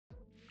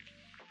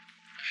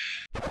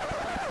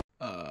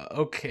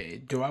Okay,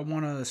 do I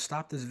want to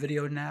stop this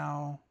video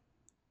now?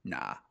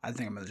 Nah, I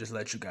think I'm gonna just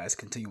let you guys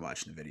continue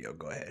watching the video.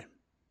 Go ahead.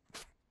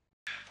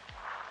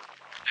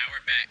 Now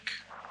we're back.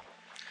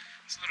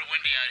 It's a little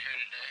windy out here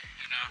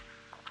today,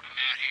 I'm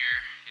out here,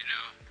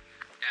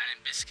 down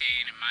in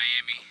Biscayne and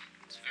Miami.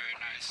 It's very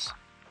nice.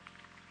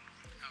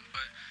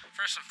 But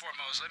first and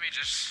foremost, let me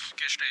just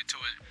get straight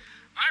to it.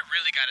 I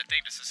really gotta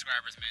thank the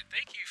subscribers, man.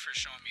 Thank you for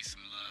showing me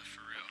some love,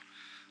 for real.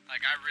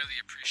 Like, I really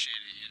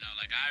appreciate it,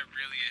 Like, I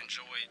really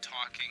enjoy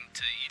talking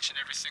to each and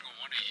every single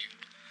one of you.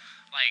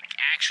 Like,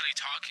 actually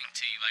talking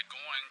to you, like,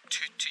 going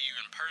to you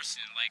in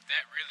person. Like,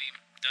 that really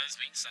does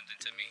mean something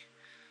to me.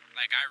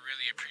 Like, I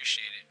really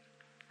appreciate it.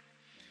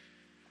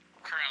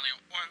 Currently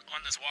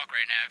on this walk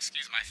right now,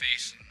 excuse my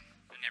face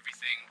and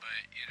everything,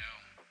 but,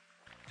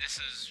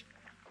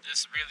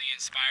 this really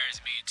inspires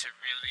me to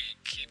really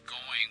keep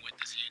going with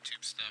this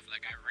YouTube stuff.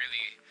 Like, I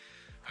really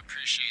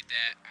appreciate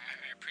that.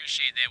 I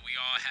appreciate that we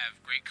all have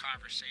great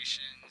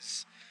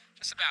conversations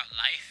just about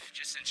life,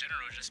 just in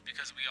general, just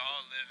because we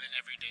all live an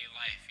everyday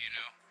life,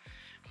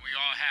 We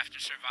all have to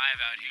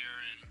survive out here,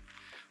 and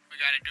we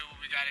gotta do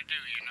what we gotta do,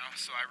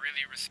 So I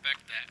really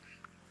respect that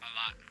a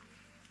lot.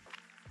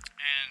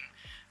 And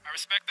I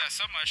respect that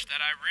so much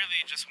that I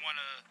really just want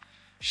to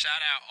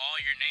shout out all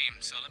your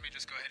names. So let me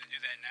just go ahead and do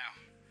that now.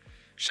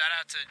 Shout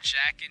out to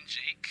Jack and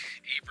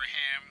Jake,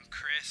 Abraham,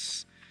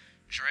 Chris,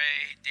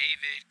 Dre,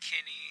 David,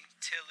 Kenny,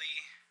 Tilly,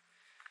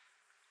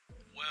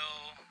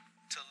 Will,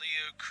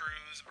 Talia,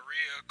 Cruz,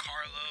 Maria,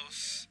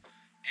 Carlos,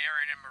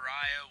 Aaron and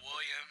Mariah,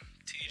 William,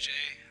 TJ,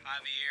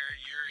 Javier,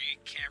 Yuri,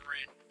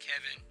 Cameron,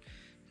 Kevin,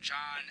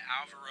 John,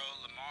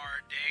 Alvaro,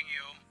 Lamar,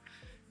 Daniel,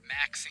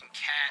 Max and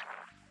Kat,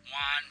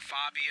 Juan,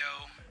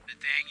 Fabio,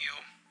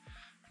 Nathaniel,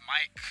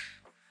 Mike,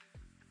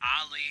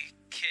 Ali,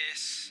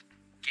 Kiss,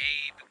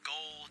 Gabe,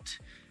 Gold,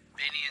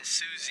 Benny and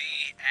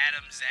Susie,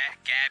 Adam,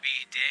 Zach,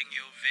 Gabby,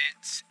 Daniel,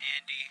 Vince,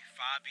 Andy,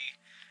 Fabi,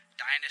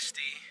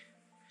 Dynasty,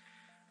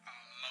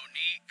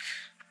 Monique,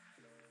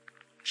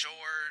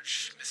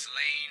 George, Miss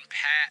Lane,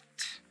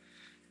 Pat,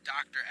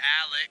 Dr.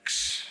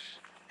 Alex,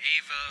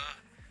 Ava,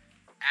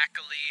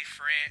 Ackley,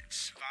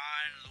 France,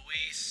 Vaughn,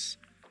 Luis,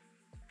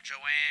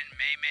 Joanne,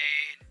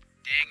 Maymay,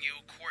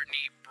 Daniel,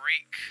 Courtney,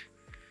 Break,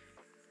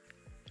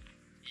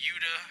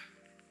 Yuda,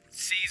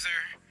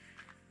 Caesar,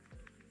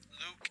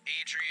 Luke,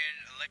 Adrian,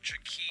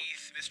 Electric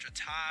Keith, Mr.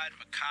 Todd,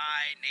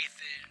 Mackay,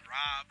 Nathan,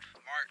 Rob,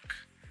 Mark,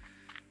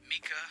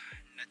 Mika,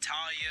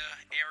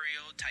 Natalia,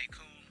 Ariel,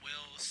 Tycoon,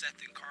 Will,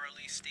 Seth and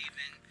Carly,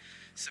 Steven,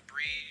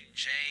 Sabri,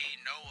 Jay,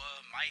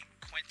 Noah, Mike,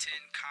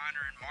 Quentin,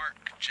 Connor and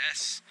Mark,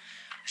 Jess,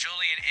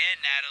 Julian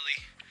and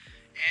Natalie,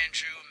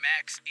 Andrew,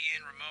 Max,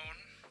 Ian, Ramon,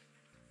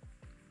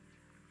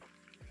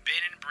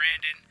 Ben and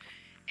Brandon,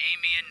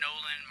 Amy and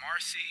Nolan,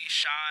 Marcy,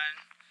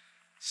 Sean,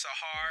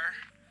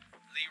 Sahar,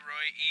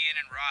 Leroy, Ian,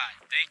 and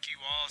Rod. Thank you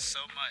all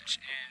so much.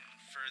 And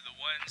for the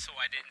ones who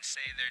I didn't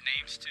say their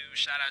names to,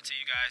 shout out to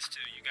you guys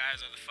too. You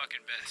guys are the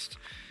fucking best.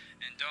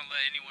 And don't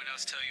let anyone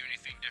else tell you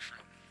anything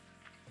different.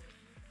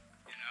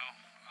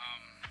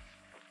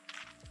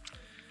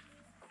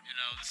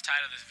 This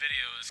title of this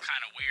video is kind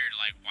of weird.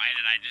 Like, why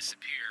did I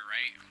disappear,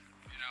 right?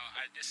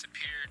 I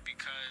disappeared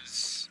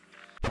because...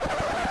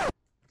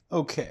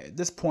 Okay, at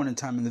this point in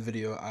time in the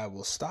video, I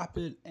will stop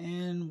it,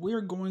 and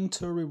we're going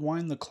to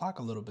rewind the clock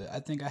a little bit. I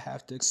think I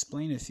have to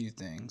explain a few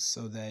things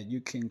so that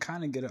you can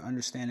kind of get an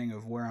understanding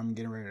of where I'm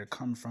getting ready to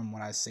come from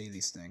when I say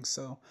these things.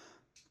 So,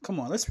 come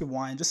on, let's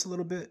rewind just a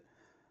little bit.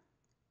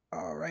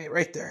 All right,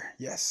 right there.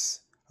 Yes.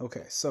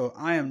 Okay, so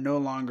I am no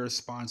longer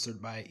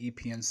sponsored by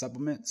EPN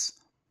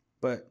Supplements,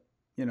 but,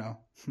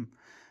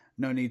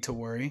 no need to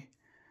worry.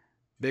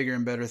 Bigger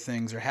and better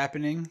things are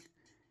happening.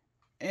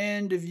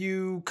 And if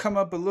you come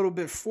up a little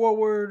bit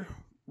forward,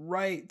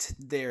 right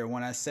there,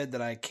 when I said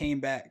that I came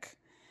back,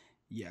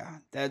 yeah,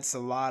 that's a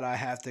lot I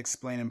have to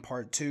explain in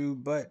part 2,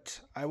 but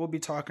I will be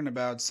talking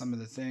about some of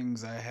the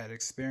things I had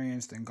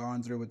experienced and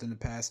gone through within the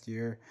past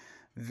year.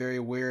 Very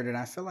weird, and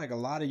I feel like a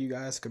lot of you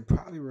guys could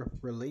probably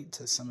relate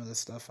to some of the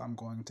stuff I'm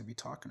going to be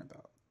talking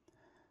about.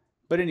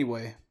 But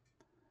anyway,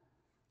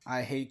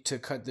 I hate to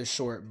cut this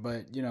short,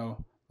 but,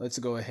 let's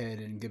go ahead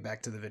and get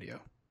back to the video.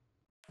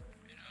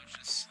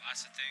 Just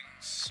lots of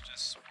things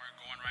just weren't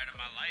going right in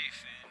my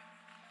life, and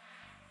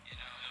it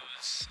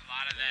was a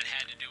lot of that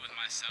had to do with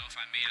myself.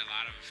 I made a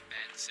lot of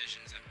bad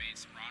decisions. I made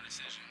some wrong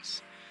decisions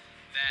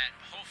that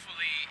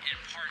hopefully in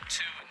part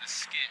 2 in the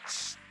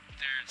skits,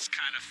 it's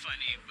kind of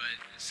funny, but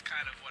it's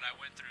kind of what I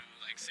went through,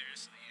 like,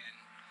 seriously. And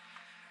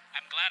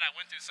I'm glad I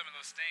went through some of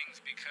those things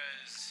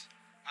because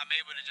I'm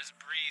able to just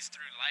breeze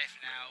through life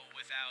now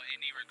without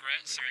any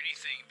regrets or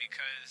anything,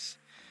 because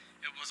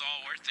it was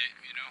all worth it,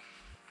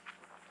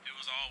 It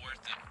was all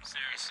worth it,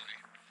 seriously.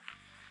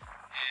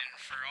 And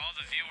for all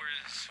the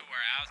viewers who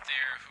are out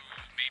there who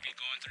may be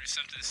going through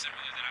something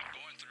similar that I'm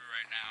going through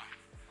right now,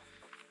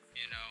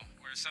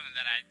 or something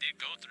that I did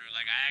go through,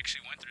 like, I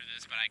actually went through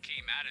this, but I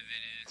came out of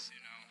it,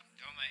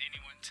 don't let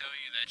anyone tell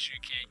you that you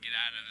can't get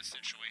out of a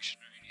situation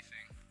or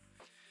anything.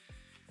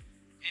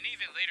 And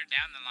even later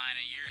down the line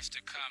in years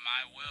to come,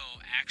 I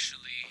will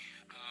actually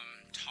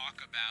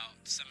talk about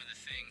some of the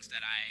things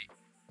that I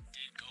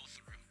did go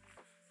through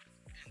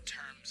in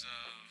terms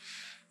of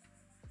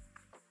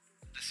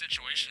the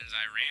situations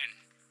I ran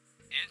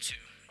into,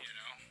 you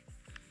know.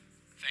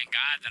 Thank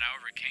God that I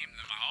overcame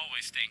them. I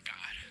always thank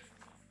God.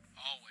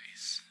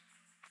 Always.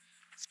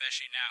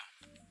 Especially now,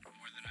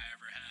 more than I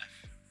ever have.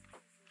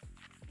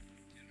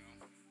 You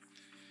know.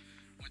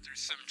 Went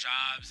through some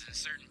jobs and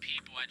certain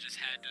people I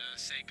just had to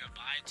say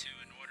goodbye to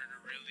in order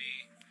to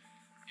really,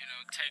 you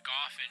know, take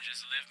off and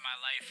just live my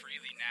life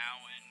freely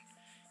now and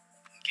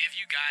give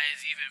you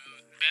guys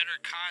even better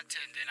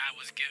content than I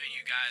was giving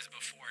you guys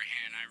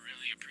beforehand. I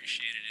really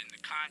appreciate it, and the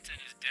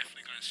content is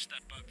definitely going to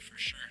step up for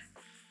sure.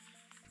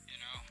 You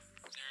know,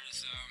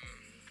 there's a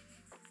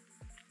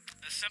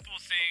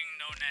simple thing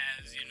known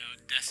as, you know,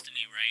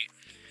 destiny, right?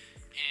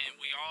 And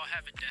we all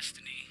have a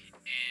destiny,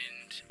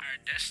 and our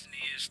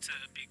destiny is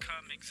to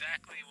become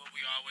exactly what we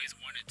always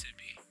wanted to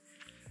be.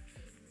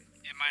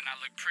 It might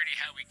not look pretty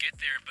how we get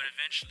there, but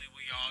eventually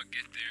we all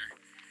get there.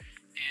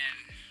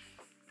 And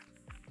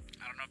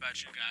I don't know about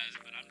you guys,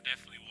 but I'm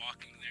definitely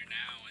walking there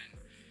now, and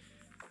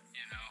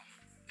you know,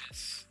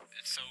 it's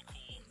so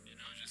cool, you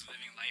know, just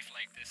living life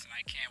like this, and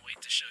I can't wait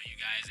to show you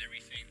guys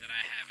everything that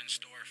I have in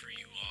store for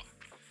you all.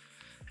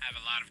 I have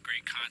a lot of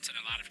great content,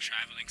 a lot of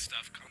traveling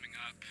stuff coming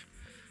up.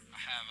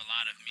 I have a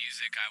lot of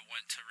music I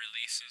want to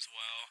release as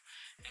well,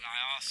 and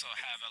I also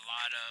have a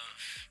lot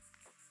of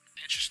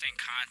interesting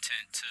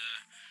content to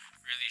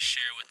really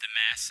share with the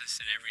masses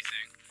and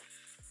everything.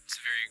 It's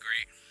very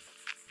great.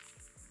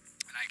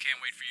 And I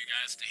can't wait for you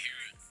guys to hear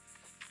it,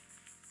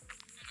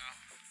 you know.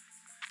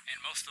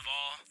 And most of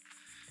all,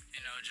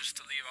 you know, just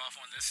to leave off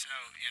on this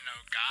note, you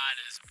know,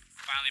 God is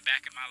finally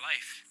back in my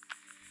life.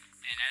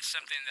 And that's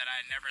something that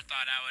I never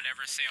thought I would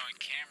ever say on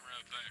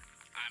camera, but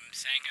I'm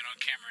saying it on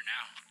camera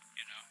now,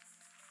 you know.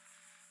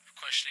 I've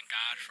questioned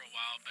God for a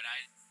while, but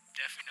I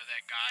definitely know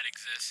that God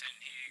exists, and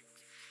He,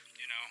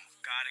 you know,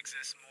 God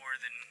exists more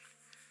than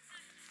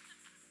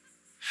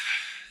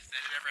that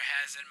it ever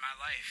has in my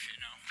life,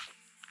 you know.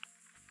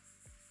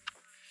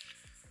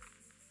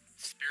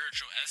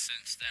 Spiritual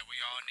essence that we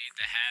all need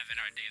to have in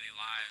our daily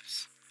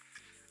lives.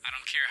 I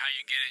don't care how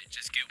you get it,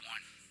 just get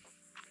one.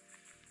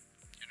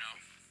 You know,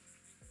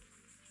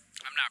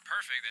 I'm not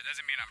perfect. That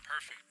doesn't mean I'm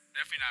perfect.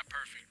 Definitely not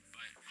perfect,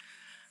 but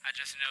I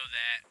just know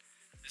that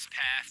this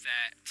path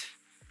that,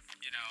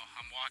 you know,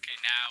 I'm walking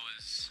now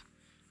is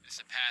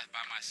a path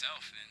by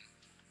myself, and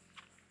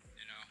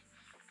you know,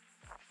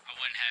 I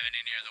wouldn't have it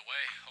any other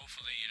way.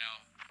 Hopefully, you know,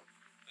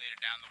 later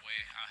down the way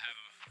I'll have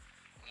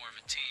more of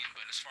a team,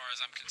 but as far as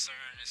I'm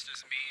concerned, it's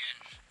just me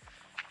and,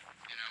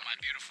 you know, my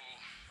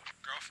beautiful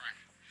girlfriend.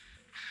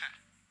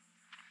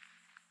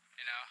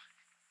 You know,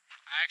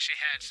 I actually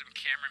had some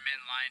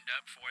cameramen lined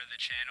up for the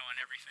channel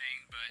and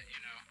everything, but, you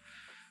know,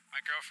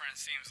 my girlfriend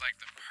seems like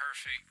the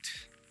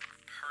perfect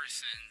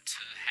person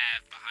to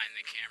have behind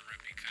the camera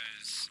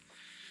because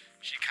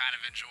she kind of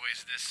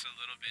enjoys this a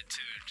little bit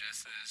too,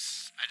 just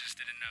as I just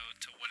didn't know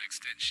to what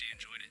extent she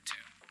enjoyed it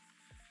too.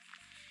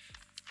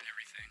 And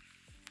everything.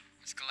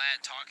 I was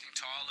glad talking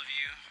to all of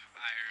you.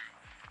 I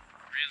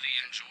really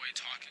enjoy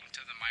talking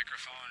to the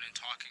microphone and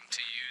talking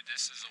to you.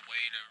 This is a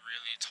way to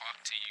really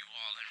talk to you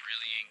all and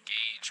really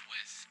engage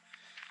with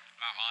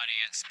my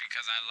audience,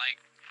 because I like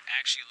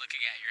actually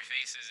looking at your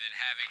faces and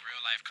having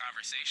real life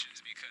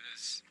conversations,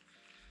 because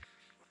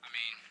I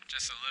mean,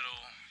 just a little,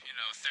 you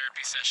know,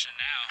 therapy session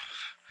now,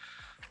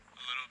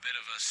 a little bit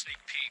of a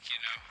sneak peek,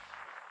 you know.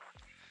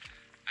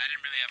 I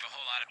didn't really have a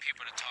whole lot of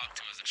people to talk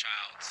to as a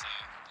child, so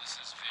this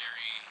is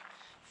very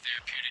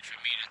therapeutic for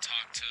me to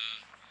talk to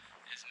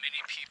as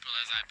many people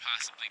as I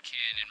possibly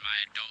can in my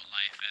adult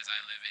life as I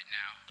live it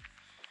now.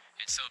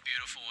 It's so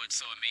beautiful, it's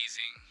so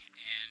amazing,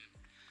 and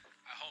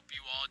I hope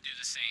you all do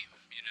the same,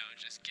 you know,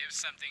 just give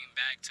something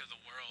back to the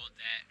world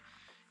that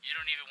you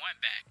don't even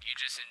want back. You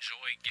just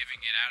enjoy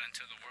giving it out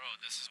into the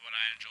world. This is what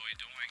I enjoy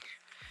doing,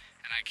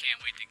 and I can't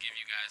wait to give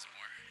you guys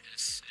more.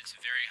 It's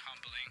very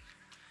humbling.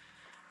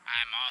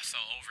 I'm also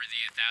over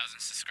the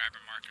 1,000 subscriber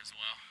mark as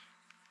well.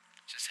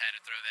 Just had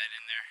to throw that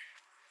in there.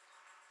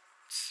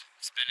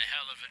 It's been a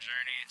hell of a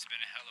journey. It's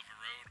been a hell of a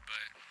road,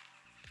 but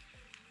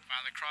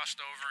finally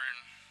crossed over,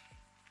 and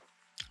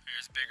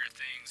there's bigger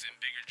things and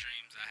bigger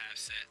dreams I have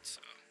set.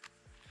 So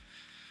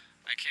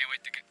I can't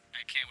wait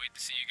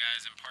to see you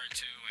guys in part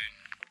 2, and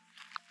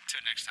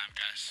until next time,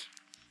 guys.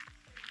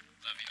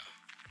 Love y'all.